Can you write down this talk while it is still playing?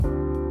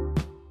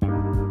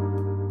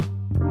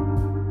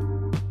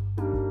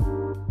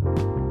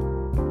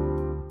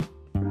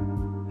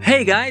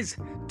Hey guys,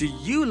 do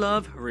you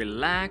love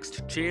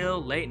relaxed,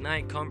 chill, late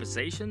night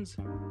conversations?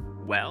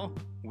 Well,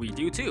 we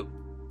do too.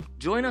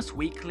 Join us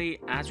weekly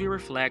as we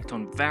reflect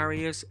on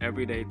various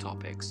everyday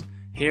topics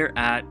here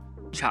at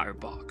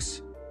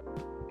Chatterbox.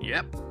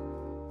 Yep,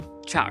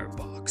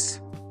 Chatterbox.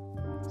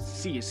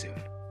 See you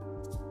soon.